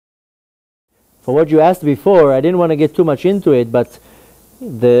for what you asked before, I didn't want to get too much into it, but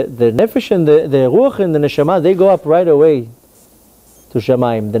the Nefesh and the Ruach and the Neshama, they go up right away to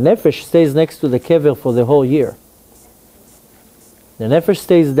Shamayim. The Nefesh stays next to the Kever for the whole year. The Nefesh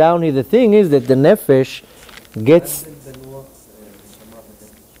stays down here. The thing is that the Nefesh gets...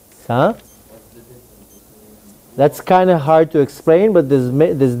 Huh? That's kind of hard to explain, but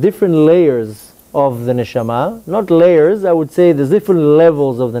there's different layers of the Neshama. Not layers, I would say there's different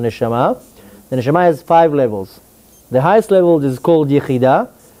levels of the Neshama. The Neshama has 5 levels. The highest level is called Yechidah,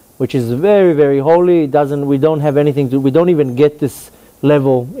 which is very, very holy. We don't have anything to... We don't even get this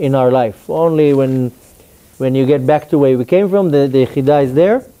level in our life. Only when you get back to where we came from, the Yechidah is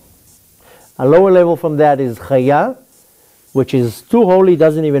there. A lower level from that is Chaya, which is too holy,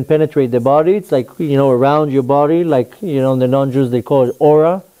 doesn't even penetrate the body. It's like, around your body, like, the non-Jews, they call it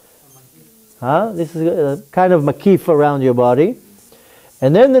aura. This is a kind of makif around your body.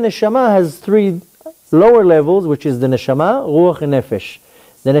 And then the Neshama has 3 lower levels, which is the Neshama, Ruach, and Nefesh.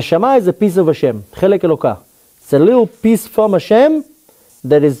 The Neshama is a piece of Hashem, Chelek Elokah. It's a little piece from Hashem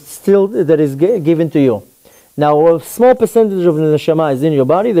that is given to you. Now, a small percentage of the Neshama is in your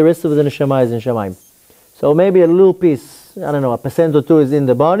body, the rest of the Neshama is in Shamayim. So maybe a little piece, I don't know, 1% or 2 is in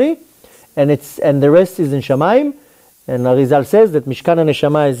the body, and the rest is in Shamayim. And Arizal says that Mishkan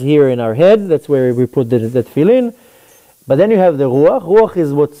HaNeshama is here in our head, that's where we put that tefillin. But then you have the Ruach. Ruach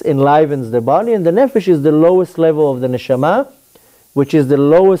is what enlivens the body, and the Nefesh is the lowest level of the Neshama, which is the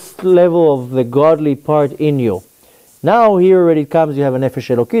lowest level of the godly part in you. Now here already comes, you have a Nefesh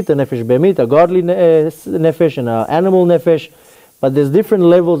Elokit, a Nefesh Behemit, a godly Nefesh, and an animal Nefesh. But there's different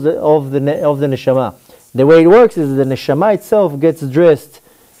levels of the Neshama. The way it works is the Neshama itself gets dressed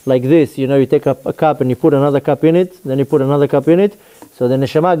like this. You take up a cup and you put another cup in it, then you put another cup in it. So the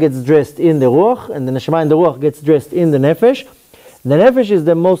Neshama gets dressed in the Ruach, and the Neshama in the Ruach gets dressed in the Nefesh. The Nefesh is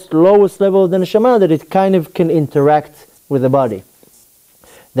the most lowest level of the Neshama that it kind of can interact with the body.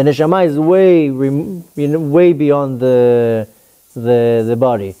 The Neshama is way beyond the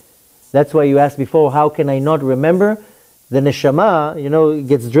body. That's why you asked before, how can I not remember? The Neshama,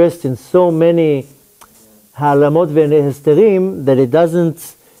 gets dressed in so many halamot ve'hesterim that it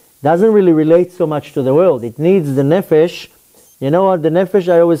doesn't really relate so much to the world. It needs the Nefesh. You know what, the Nefesh,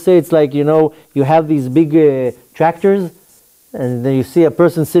 I always say, it's like, you have these big tractors, and then you see a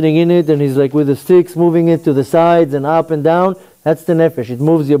person sitting in it, and he's like with the sticks moving it to the sides and up and down. That's the Nefesh. It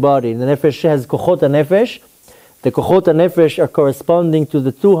moves your body. The Nefesh has Kochot HaNefesh. The Kochot HaNefesh are corresponding to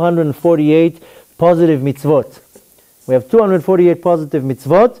the 248 positive mitzvot. We have 248 positive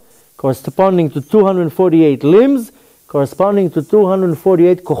mitzvot, corresponding to 248 limbs, corresponding to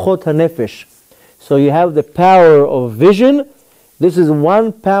 248 Kochot HaNefesh. So you have the power of vision. This is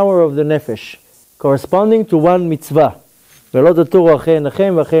one power of the Nefesh, corresponding to one mitzvah.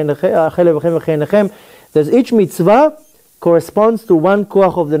 There's each mitzvah corresponds to one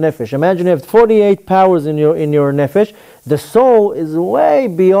koach of the Nefesh. Imagine you have 48 powers in your Nefesh. The soul is way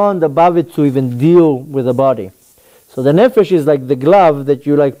beyond above it to even deal with the body. So the Nefesh is like the glove that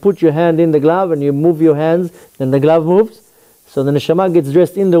you put your hand in the glove and you move your hands, then the glove moves. So the Neshama gets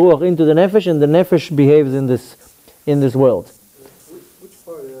dressed in the Ruach, into the Nefesh, and the Nefesh behaves in this world. Which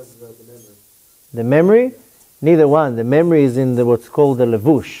part has the memory? The memory? Neither one. The memory is in what's called the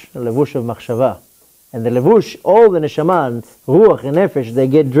levush of machshava. And the levush, all the Neshama, and Ruach and Nefesh, they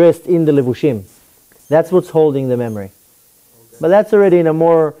get dressed in the levushim. That's what's holding the memory. Okay. But that's already in a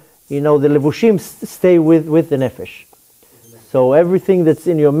more, the levushim stay with the Nefesh. So everything that's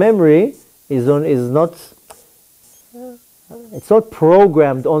in your memory is not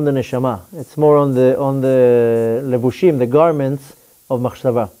programmed on the Neshama. It's more on the levushim, the garments of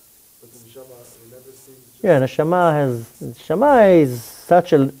machshava. But the Neshama remembers things? Yeah, Neshama is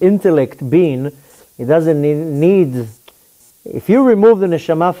such an intellect being. It doesn't need, if you remove the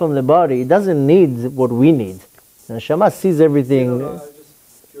Neshama from the body, it doesn't need what we need. The Neshama sees everything. I'm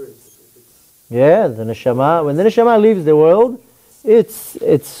just curious. Yeah, the Neshama, when the Neshama leaves the world,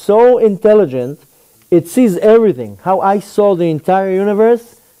 it's so intelligent, it sees everything. How I saw the entire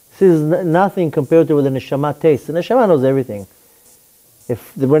universe, sees nothing compared to what the Neshama tastes. The Neshama knows everything.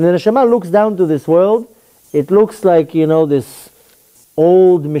 When the Neshama looks down to this world, it looks like, this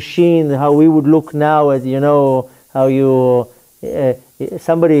old machine, how we would look now at, how you,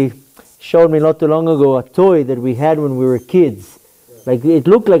 somebody showed me not too long ago a toy that we had when we were kids. Like, it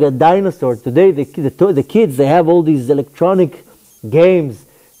looked like a dinosaur. Today, the kids, they have all these electronic games.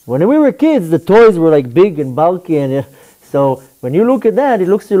 When we were kids, the toys were like big and bulky, and so when you look at that, it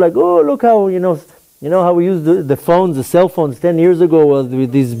looks to you like, oh, look how, how we used the phones, the cell phones 10 years ago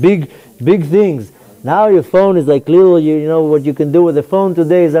with these big things. Now your phone is like little, what you can do with the phone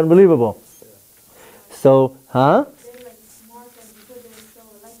today is unbelievable. So, huh? They're like smart and because they're so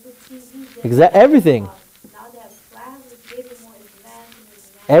like the TV. Everything. Now they have classes, getting more advanced and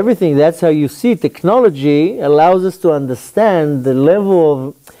advanced. Everything. That's how you see technology allows us to understand the level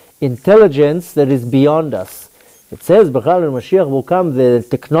of intelligence that is beyond us. It says, B'chal and Mashiach will come, the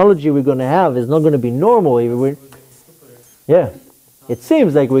technology we're going to have is not going to be normal. Yeah. It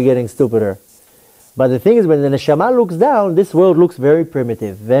seems like we're getting stupider. But the thing is, when the neshama looks down, this world looks very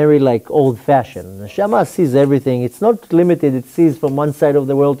primitive, very like old-fashioned. The neshama sees everything. It's not limited. It sees from one side of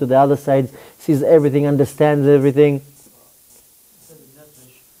the world to the other side, sees everything, understands everything.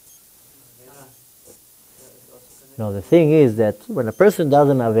 No, the thing is that when a person does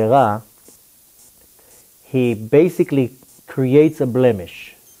an avera, he basically creates a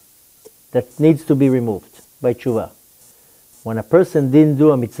blemish that needs to be removed by tshuva. When a person didn't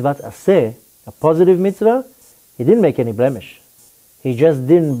do a mitzvat aseh, a positive mitzvah, he didn't make any blemish. He just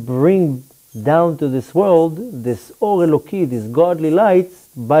didn't bring down to this world this or Eloki, this godly light,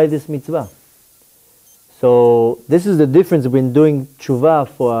 by this mitzvah. So this is the difference between doing tshuva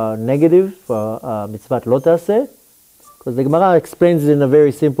for a negative, for a mitzvat lo taseh, because the Gemara explains it in a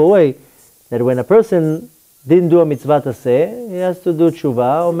very simple way, that when a person didn't do a mitzvat aseh, he has to do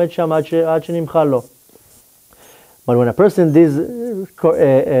tshuva, or omed sham ad shenimcha lo. But when a person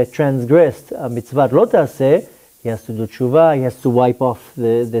transgressed a mitzvat lo taseh, he has to do tshuva, he has to wipe off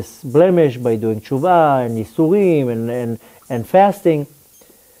this blemish by doing tshuva and yisurim and fasting.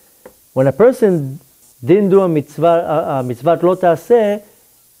 When a person didn't do a mitzvat lo taseh,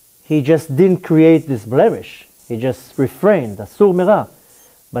 he just didn't create this blemish. He just refrained, asur mera.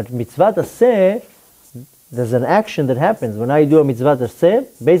 But mitzvat aseh, there's an action that happens. When I do a mitzvat aseh,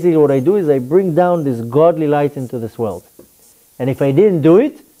 basically what I do is I bring down this godly light into this world. And if I didn't do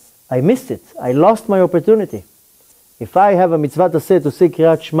it, I missed it. I lost my opportunity. If I have a mitzvat aseh to say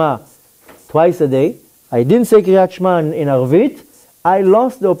Kriyat Shema twice a day, I didn't say Kriyat Shema in Arvit, I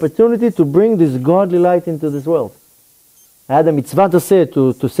lost the opportunity to bring this godly light into this world. I had a mitzvat aseh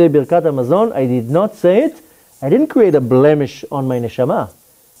to say Birkat HaMazon, I did not say it, I didn't create a blemish on my neshama.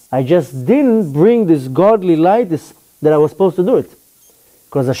 I just didn't bring this godly light that I was supposed to do it.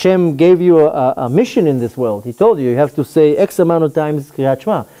 Because Hashem gave you a mission in this world. He told you have to say X amount of times Kriyat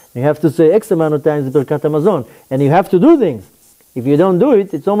Shema. You have to say X amount of times Birkat HaMazon. And you have to do things. If you don't do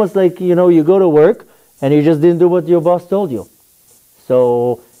it, it's almost like, you go to work and you just didn't do what your boss told you.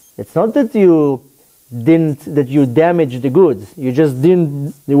 So it's not that you damaged the goods. You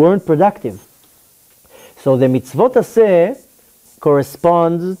weren't productive. So the mitzvot aseh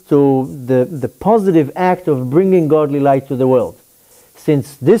corresponds to the positive act of bringing godly light to the world.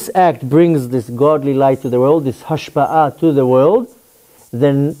 Since this act brings this godly light to the world, this hashpa'ah to the world,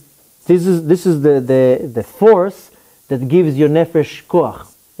 then this is the force that gives your nefesh koach.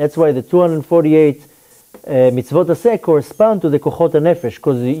 That's why the 248 mitzvot aseh correspond to the kochot nefesh,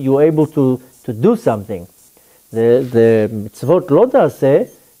 because you're able to do something. The mitzvot lo taseh,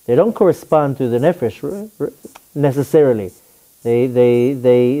 they don't correspond to the nefesh necessarily.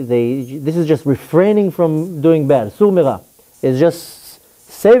 This is just refraining from doing bad. Sur mera. It's just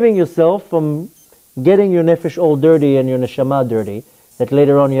saving yourself from getting your nefesh all dirty and your neshama dirty, that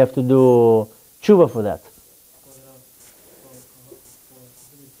later on you have to do tshuva for that.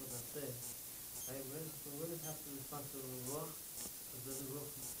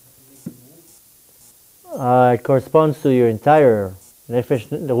 It corresponds to your entire nefesh,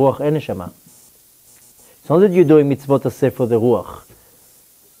 the ruach and neshama. It's not that you're doing mitzvot aseh for the ruach.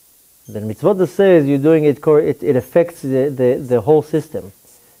 The mitzvot aseh is you're doing it affects the whole system.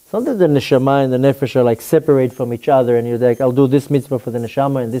 It's not that the neshama and the nefesh are like separate from each other and you're like, I'll do this mitzvah for the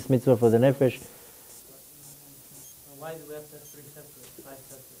neshama and this mitzvah for the nefesh. Why do we have to have 5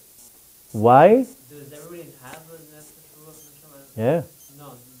 separate? Why? Does everybody have a nefesh, ruach, neshama? Yeah.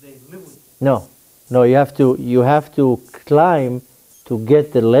 No, they live with it. No, you have to climb to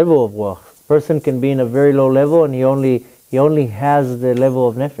get the level of ruach. Person can be in a very low level and he only has the level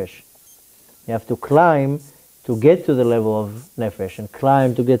of nefesh. You have to climb to get to the level of nefesh and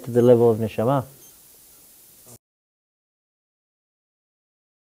climb to get to the level of neshama.